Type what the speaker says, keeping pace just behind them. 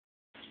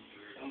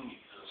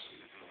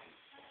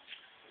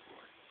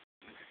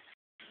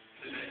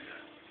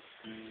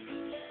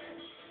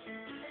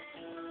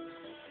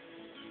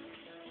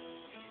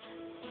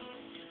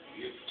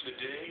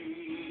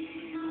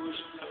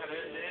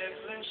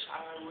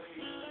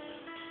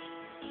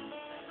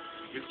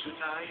If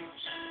tonight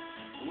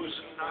was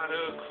not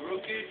a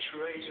crooked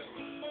trail,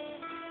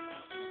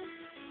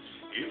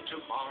 if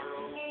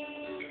tomorrow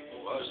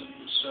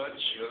wasn't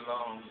such a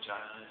long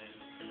time,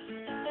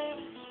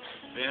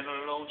 then a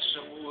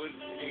lonesome would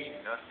mean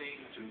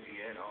nothing to me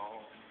at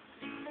all.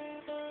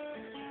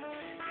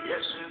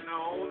 Yes, and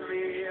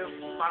only if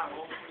my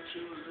own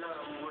true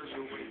love was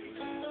away,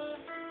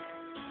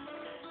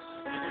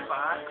 and if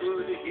I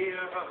could hear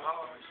her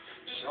heart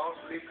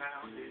softly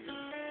pounding,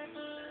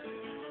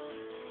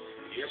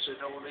 yes,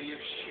 and only if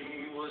she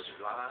was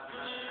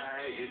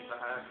lying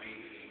by me,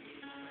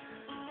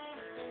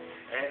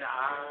 and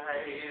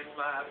I in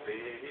my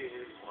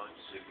bed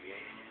once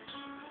again.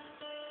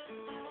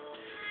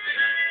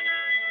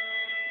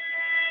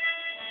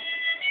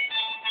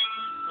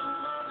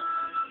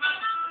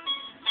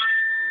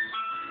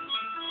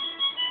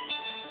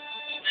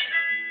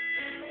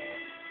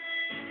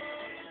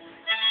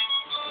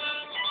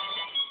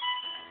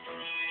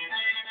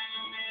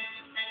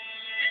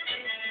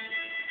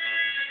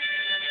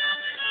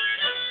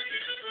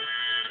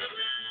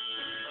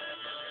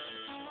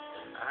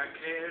 I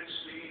can't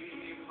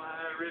see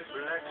my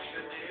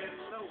reflection in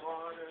the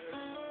water.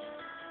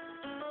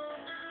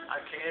 I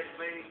can't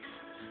make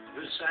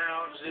the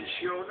sounds that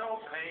show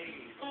no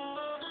pain.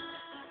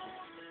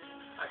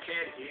 I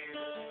can't hear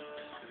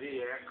the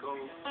echo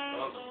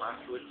of my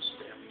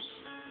footsteps.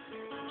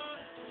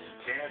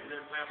 Can't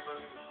remember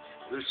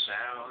the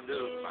sound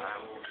of my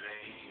own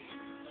name.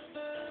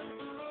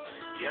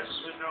 Yes,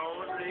 and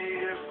only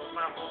if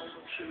my own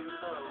true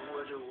love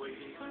was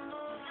awake,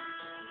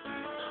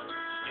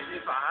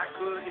 if I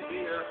could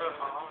hear her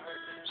heart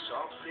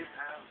softly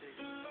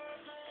pounding,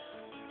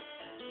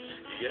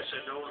 yes,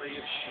 and only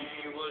if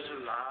she was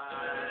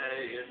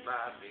lying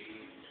by me,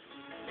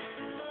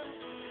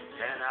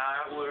 and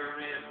I were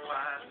in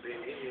my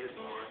bed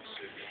once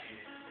again.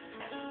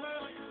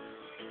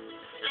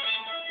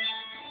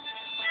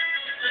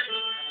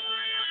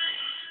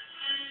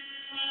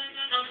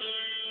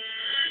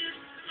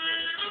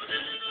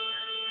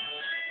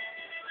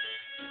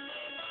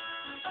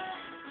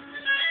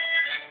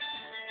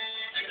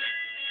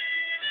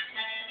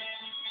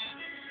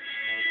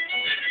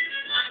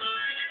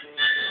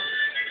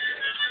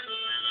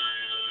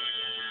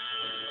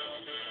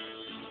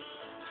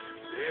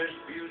 There's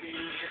beauty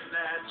in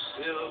that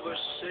silver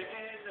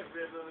singing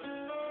river.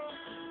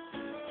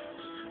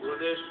 Well,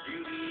 there's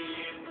beauty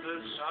in the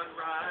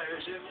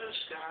sunrise in the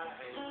sky.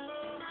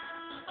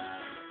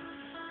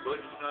 But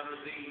none of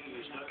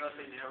these,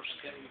 nothing else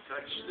can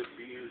touch the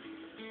beauty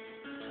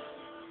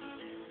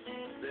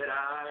that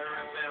I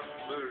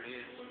remember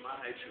in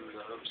my true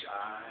love's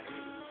eyes.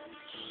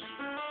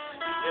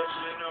 Yes,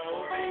 and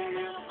only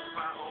if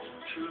my own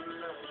true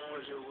love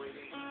was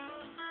awake,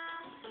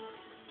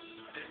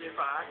 and if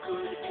I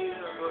could hear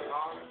her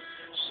heart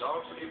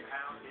softly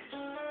pounding,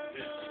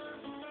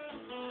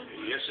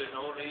 yes, and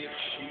only if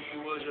she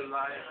was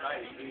alive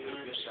right here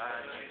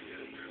beside me,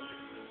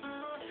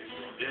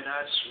 then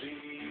I'd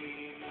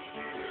sleep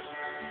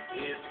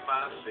in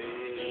my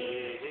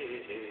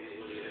bed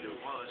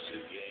once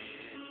again.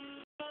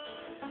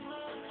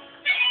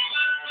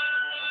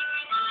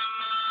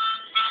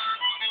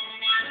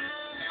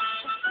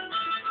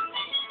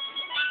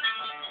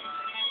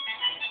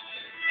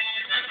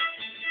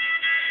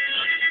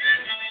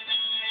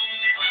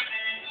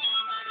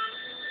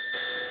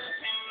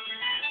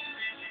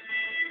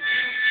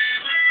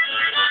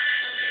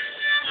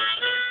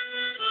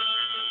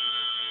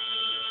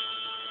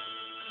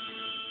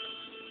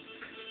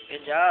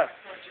 Good job.